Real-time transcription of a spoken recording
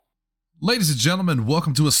Ladies and gentlemen,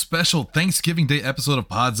 welcome to a special Thanksgiving Day episode of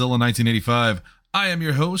Podzilla 1985. I am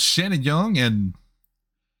your host, Shannon Young, and,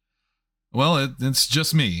 well, it's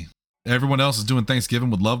just me. Everyone else is doing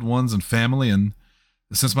Thanksgiving with loved ones and family, and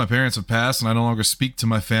since my parents have passed and I no longer speak to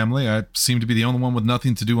my family, I seem to be the only one with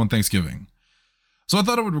nothing to do on Thanksgiving. So I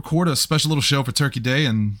thought I would record a special little show for Turkey Day,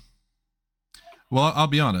 and, well, I'll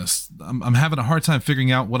be honest, I'm having a hard time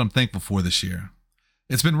figuring out what I'm thankful for this year.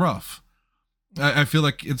 It's been rough. I feel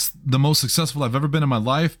like it's the most successful I've ever been in my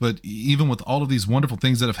life, but even with all of these wonderful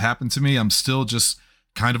things that have happened to me, I'm still just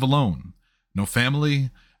kind of alone. No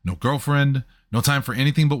family, no girlfriend, no time for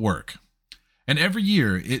anything but work. And every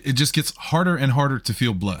year, it just gets harder and harder to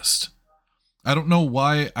feel blessed. I don't know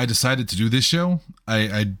why I decided to do this show.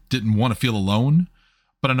 I didn't want to feel alone,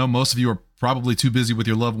 but I know most of you are probably too busy with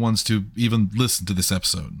your loved ones to even listen to this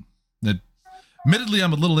episode. Admittedly,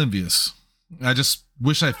 I'm a little envious. I just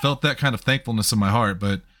wish I felt that kind of thankfulness in my heart,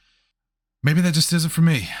 but maybe that just isn't for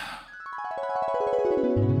me.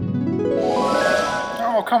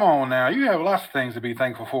 Oh, come on now. You have lots of things to be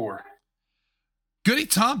thankful for. Goody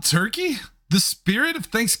Tom Turkey? The spirit of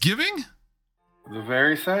Thanksgiving? The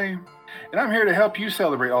very same. And I'm here to help you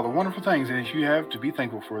celebrate all the wonderful things that you have to be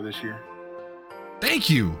thankful for this year. Thank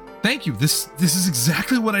you. Thank you. This is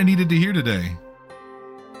exactly what I needed to hear today.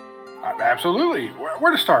 Absolutely.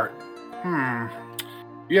 Where to start?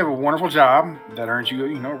 You have a wonderful job that earns you,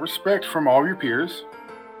 respect from all your peers.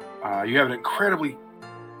 You have an incredibly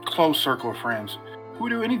close circle of friends who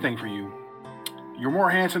do anything for you. You're more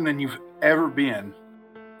handsome than you've ever been.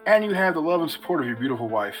 And you have the love and support of your beautiful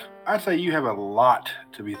wife. I'd say you have a lot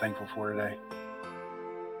to be thankful for today.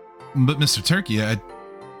 But Mr. Turkey, I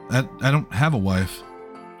don't have a wife.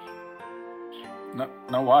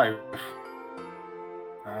 No wife.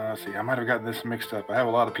 See, I might have gotten this mixed up. I have a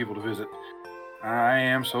lot of people to visit. I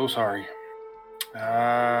am so sorry.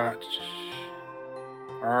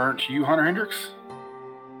 Aren't you Hunter Hendricks?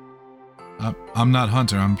 I'm not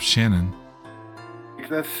Hunter, I'm Seanan.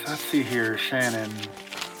 Let's see here, Shannon.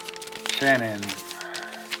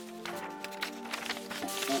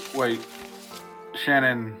 Wait,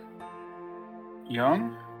 Shannon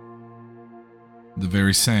Young? The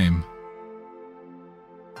very same.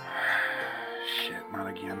 Not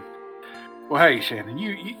again. Well, hey, Shannon,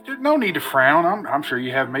 you no need to frown. I'm sure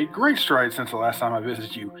you have made great strides since the last time I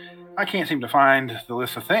visited you. I can't seem to find the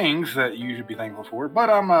list of things that you should be thankful for, but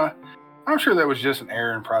I'm sure that was just an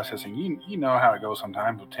error in processing. You know how it goes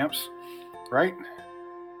sometimes with temps, right?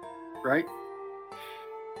 Right?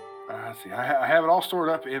 Let's see. I have it all stored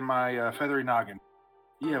up in my feathery noggin.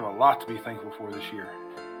 You have a lot to be thankful for this year.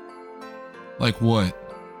 Like what?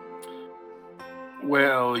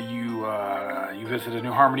 Well, you visited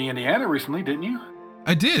New Harmony, Indiana recently, didn't you?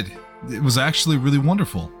 I did. It was actually really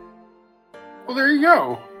wonderful. Well, there you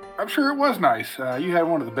go. I'm sure it was nice. You had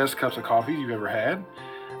one of the best cups of coffee you've ever had.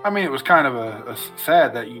 I mean, it was kind of a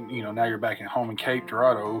sad that you now you're back at home in Cape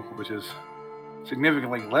Dorado, which is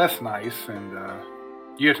significantly less nice, and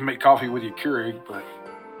you have to make coffee with your Keurig, but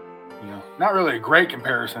not really a great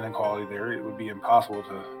comparison in quality there. It would be impossible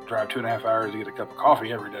to drive 2.5 hours to get a cup of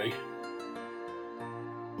coffee every day.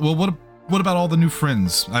 Well, what about all the new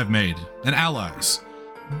friends I've made and allies?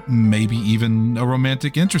 Maybe even a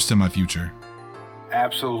romantic interest in my future.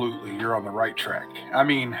 Absolutely, you're on the right track. I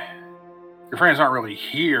mean, your friends aren't really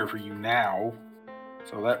here for you now,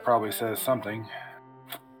 so that probably says something.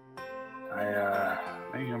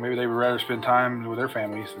 Maybe they would rather spend time with their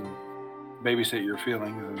families than babysit your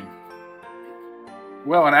feelings. And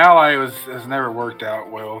well, an ally has never worked out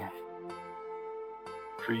well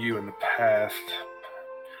for you in the past.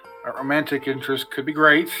 A romantic interest could be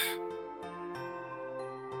great,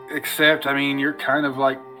 except, you're kind of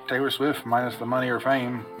like Taylor Swift minus the money or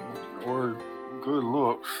fame or good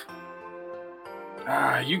looks.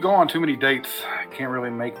 You go on too many dates, can't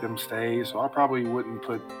really make them stay, so I probably wouldn't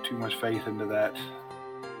put too much faith into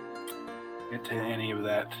any of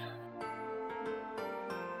that.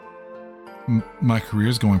 My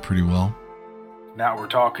career's going pretty well. Now we're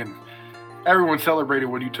talking. Everyone celebrated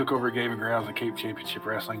when you took over Gaming Grounds and Cape Championship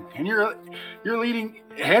Wrestling, and you're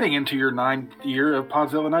heading into your 9th year of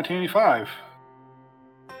Podzilla 1985.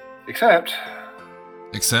 Except?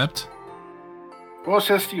 Well, it's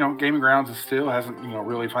just, Gaming Grounds still hasn't,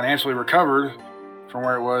 really financially recovered from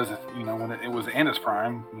where it was, when it was in its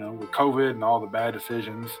prime, with COVID and all the bad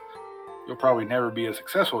decisions. You'll probably never be as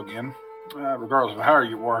successful again, regardless of how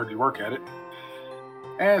hard you work at it.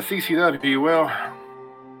 And CCW, well,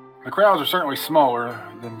 the crowds are certainly smaller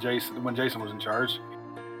than when Jason was in charge.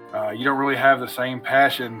 You don't really have the same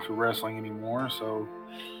passion for wrestling anymore, so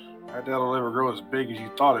I doubt it'll ever grow as big as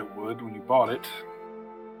you thought it would when you bought it.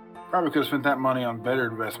 Probably could have spent that money on better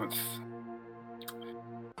investments.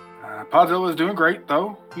 Podzilla is doing great,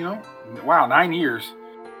 though. You know, wow, 9 years.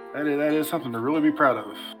 That is something to really be proud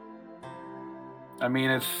of. I mean,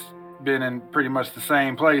 it's been in pretty much the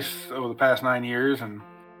same place over the past 9 years and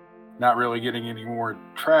not really getting any more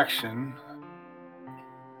traction.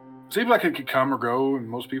 Seems like it could come or go, and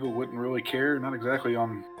most people wouldn't really care. Not exactly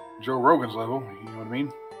on Joe Rogan's level, you know what I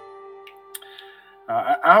mean?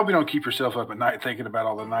 I hope you don't keep yourself up at night thinking about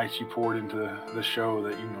all the nights you poured into the show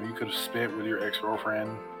that you could have spent with your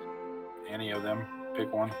ex-girlfriend. Any of them,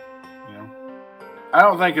 pick one. You know, I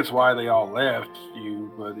don't think it's why they all left you,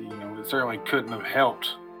 but it certainly couldn't have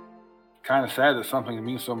helped. Kind of sad that something that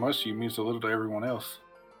means so much to you means so little to everyone else.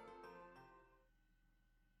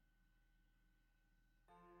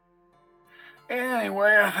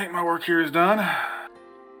 Anyway, I think my work here is done.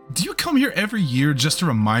 Do you come here every year just to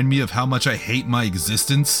remind me of how much I hate my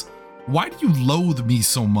existence? Why do you loathe me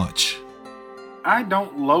so much? I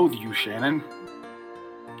don't loathe you, Shannon.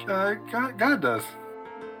 God does.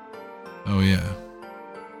 Oh yeah.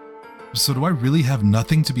 So do I really have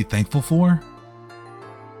nothing to be thankful for?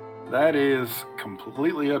 That is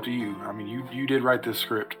completely up to you. I mean, you did write this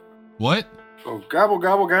script. What? So gobble,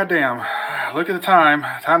 goddamn. Look at the time.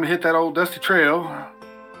 Time to hit that old dusty trail.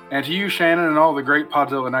 And to you, Shannon, and all the great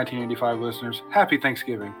Podzilla 1985 listeners, happy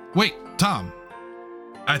Thanksgiving. Wait, Tom.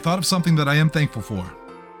 I thought of something that I am thankful for.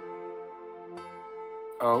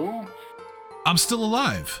 Oh? I'm still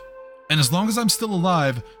alive. And as long as I'm still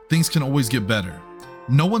alive, things can always get better.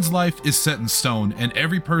 No one's life is set in stone, and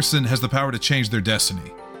every person has the power to change their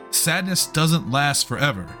destiny. Sadness doesn't last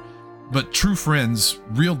forever, but true friends,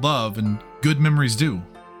 real love, and good memories do.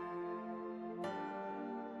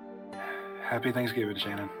 Happy Thanksgiving,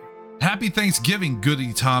 Shannon. Happy Thanksgiving,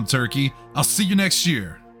 Goody Tom Turkey. I'll see you next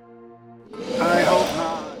year. I hope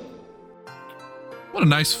not. What a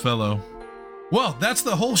nice fellow. Well, that's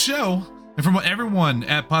the whole show. And from everyone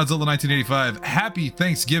at Podzilla 1985, happy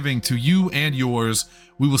Thanksgiving to you and yours.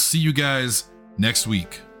 We will see you guys next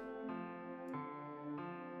week.